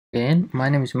Again, my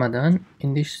name is Madan.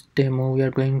 In this demo, we are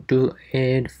going to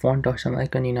add Fontawesome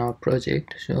icon in our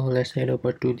project. So let's head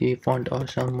over to the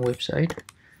Fontawesome website,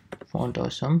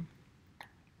 Fontawesome,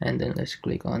 and then let's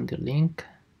click on the link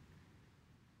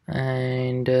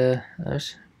and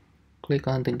let's click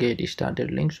on the get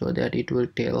started link so that it will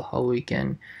tell how we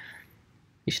can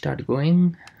start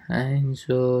going. And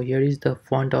so here is the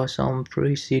Fontawesome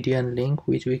free CDN link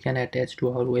which we can attach to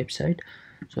our website.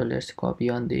 So let's copy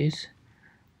on this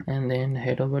and then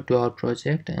head over to our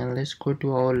project and let's go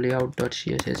to our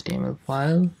layout.cshtml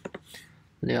file.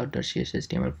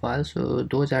 So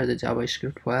those are the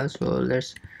JavaScript files, so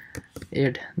let's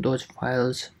add those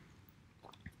files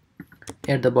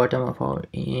at the bottom of our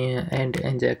and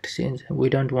inject, since we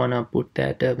don't want to put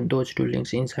that those two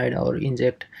links inside our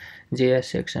inject JS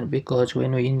section, because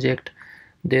when we inject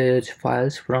those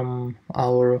files from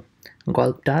our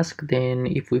gulp task, then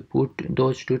if we put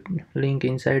those two link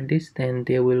inside this, then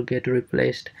they will get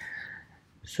replaced.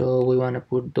 So we want to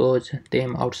put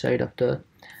them outside of the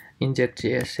inject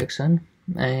JS section.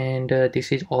 And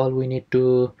this is all we need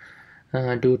to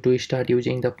do to start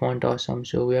using the Fontawesome.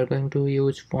 So we are going to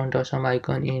use Fontawesome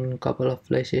icon in couple of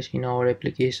places in our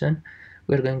application.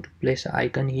 We're going to place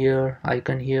icon here,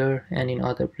 and in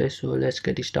other place. So let's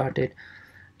get started.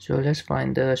 So let's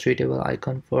find the suitable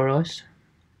icon for us.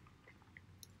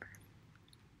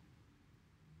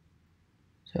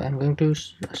 So I'm going to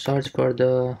search for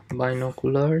the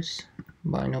binoculars,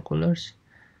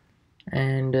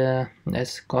 and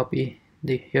let's copy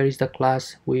here is the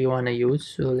class we want to use.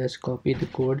 So let's copy the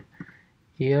code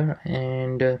here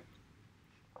and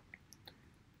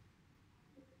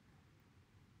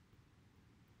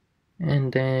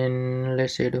then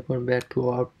let's head over back to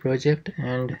our project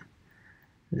and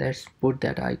let's put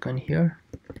that icon here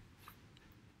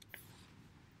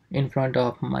in front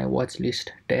of my watch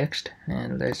list text,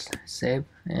 and let's save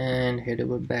and head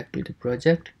over back to the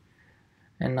project.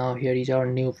 And now here is our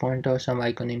new Fontawesome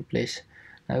icon in place.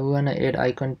 Now we want to add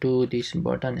icon to this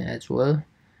button as well.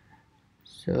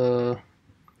 So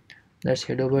let's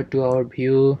head over to our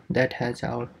view that has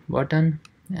our button,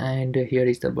 and here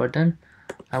is the button.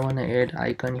 I want to add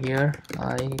icon here,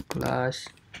 I class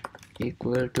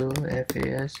equal to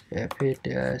fas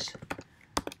fa-.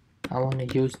 I want to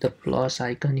use the plus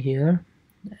icon here,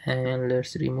 and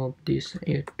let's remove this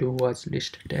add to watch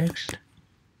list text.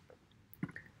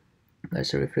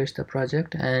 Let's refresh the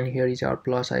project, and here is our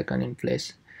plus icon in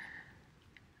place.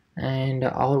 And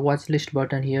our watch list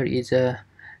button here is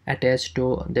attached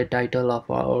to the title of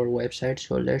our website.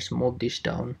 So let's move this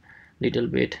down a little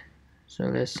bit. So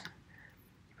let's,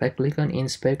 if I click on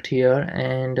inspect here,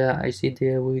 and I see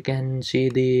there we can see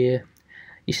the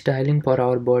styling for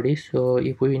our body. So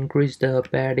if we increase the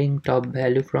padding top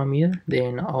value from here,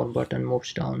 then our button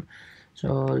moves down.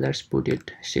 So let's put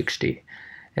it 60.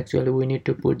 Actually we need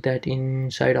to put that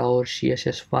inside our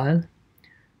CSS file.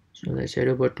 So let's head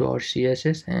over to our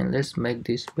CSS and let's make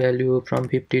this value from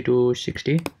 50 to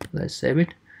 60. Let's save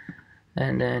it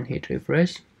and then hit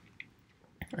refresh,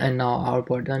 and now our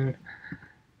button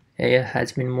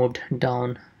has been moved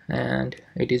down and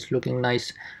it is looking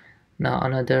nice. Now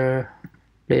another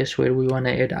place where we want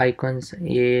to add icons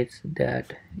is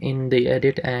that in the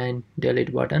edit and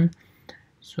delete button.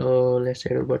 So let's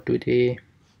head over to the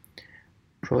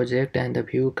project and the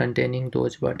view containing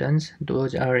those buttons.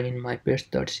 Those are in my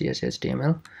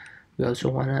page.cshtml. We also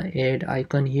want to add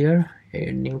icon here,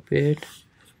 add new page.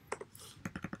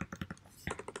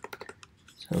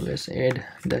 So let's add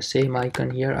the same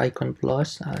icon here, icon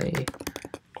plus, I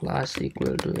class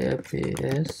equal to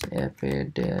fas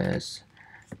fa-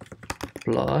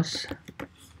 plus,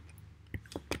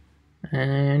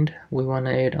 and we want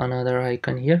to add another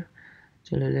icon here.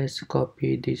 So let's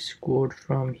copy this code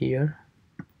from here,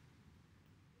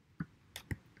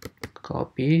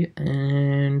 copy,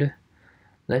 and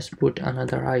let's put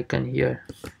another icon here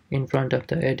in front of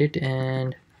the edit,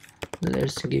 and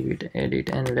let's give it edit,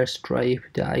 and let's try if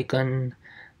the icon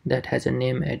that has a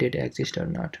name edit exists or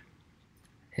not.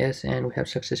 Yes, and we have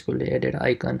successfully added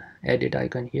edit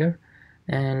icon here,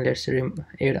 and let's add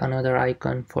another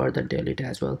icon for the delete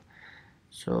as well.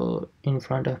 So in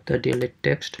front of the delete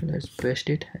text, let's paste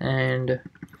it and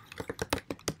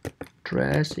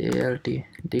trash alt.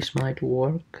 This might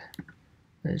work.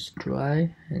 Let's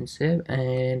try and save,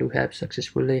 and we have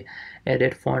successfully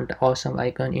added Fontawesome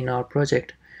icon in our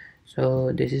project.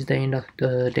 So this is the end of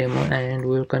the demo, and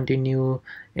we'll continue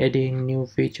adding new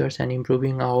features and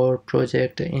improving our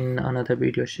project in another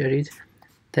video series.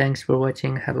 Thanks for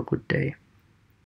watching. Have a good day.